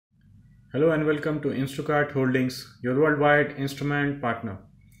Hello and welcome to Instrukart Holdings, your worldwide instrument partner.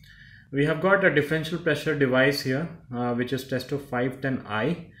 We have got a differential pressure device here, which is Testo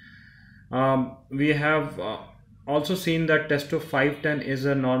 510i. We have also seen that Testo 510 is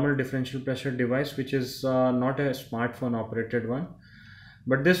a normal differential pressure device, which is not a smartphone operated one.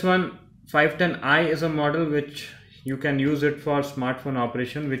 But this one, 510i, is a model which you can use it for smartphone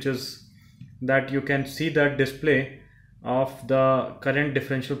operation, which is that you can see the display of the current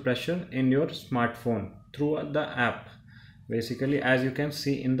differential pressure in your smartphone through the app, basically, as you can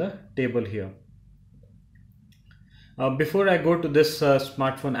see in the table here. Before I go to this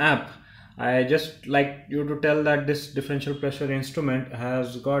smartphone app, I just like you to tell that this differential pressure instrument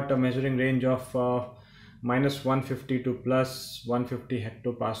has got a measuring range of minus 150 to plus 150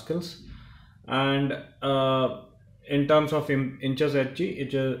 hectopascals, and in terms of inches Hg,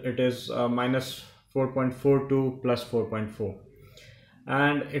 it is minus 4.4 to plus 4.4,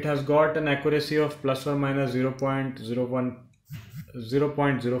 and it has got an accuracy of plus or minus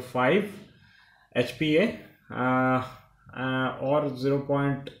 0.05 HPA or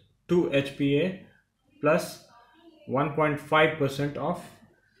 0.2 HPA plus 1.5% of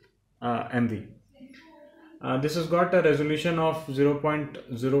MV. This has got a resolution of 0.01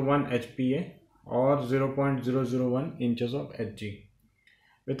 HPA or 0.001 inches of Hg,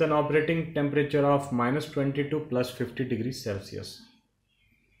 with an operating temperature of minus 20 to plus 50 degrees Celsius.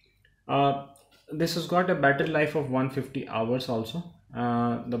 This has got a battery life of 150 hours also.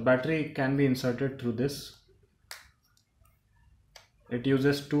 The battery can be inserted through this. It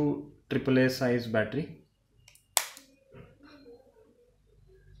uses two AAA size battery.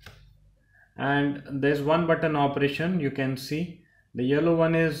 And there's one button operation. You can see the yellow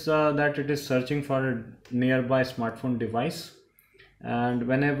one is that it is searching for a nearby smartphone device, and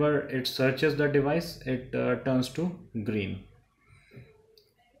whenever it searches the device, it turns to green.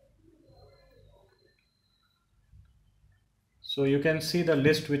 So you can see the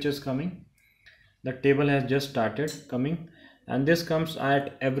list which is coming. The table has just started coming, and this comes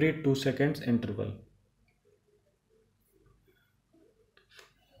at every 2 seconds interval.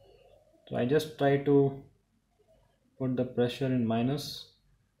 So I just try to put the pressure in minus,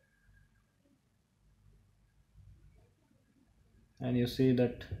 and you see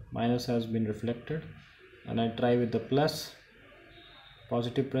that minus has been reflected, and I try with the plus,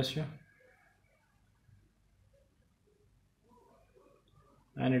 positive pressure,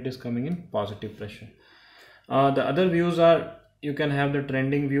 and it is coming in positive pressure. The other views are, you can have the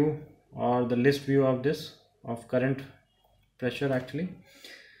trending view or the list view of this, of current pressure actually.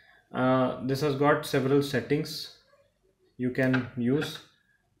 This has got several settings you can use.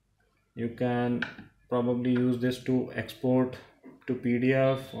 You can probably use this to export to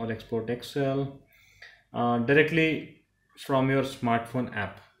PDF or export Excel directly from your smartphone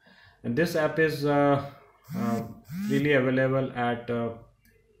app. And this app is freely available at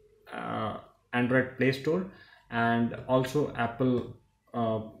Android Play Store and also Apple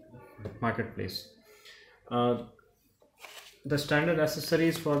Marketplace. The standard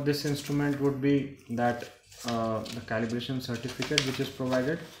accessories for this instrument would be that the calibration certificate, which is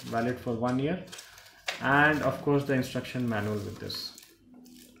provided, valid for 1 year, and of course the instruction manual with this.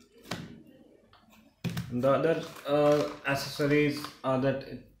 The other accessories are that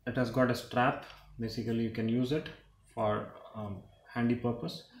it has got a strap. Basically, you can use it for handy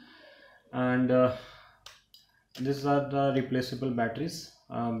purpose, and these are the replaceable batteries.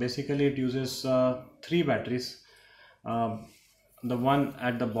 Basically, it uses 3 batteries, the one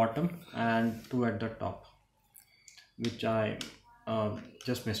at the bottom and 2 at the top, which I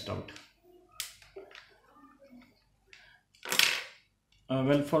just missed out.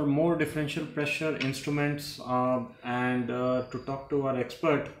 Well, for more differential pressure instruments and to talk to our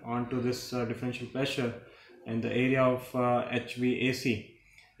expert onto this differential pressure in the area of HVAC,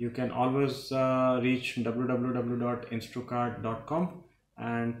 you can always reach www.instrukart.com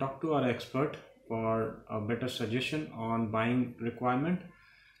and talk to our expert for a better suggestion on buying requirement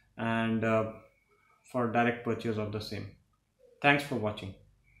and for direct purchase of the same. Thanks for watching.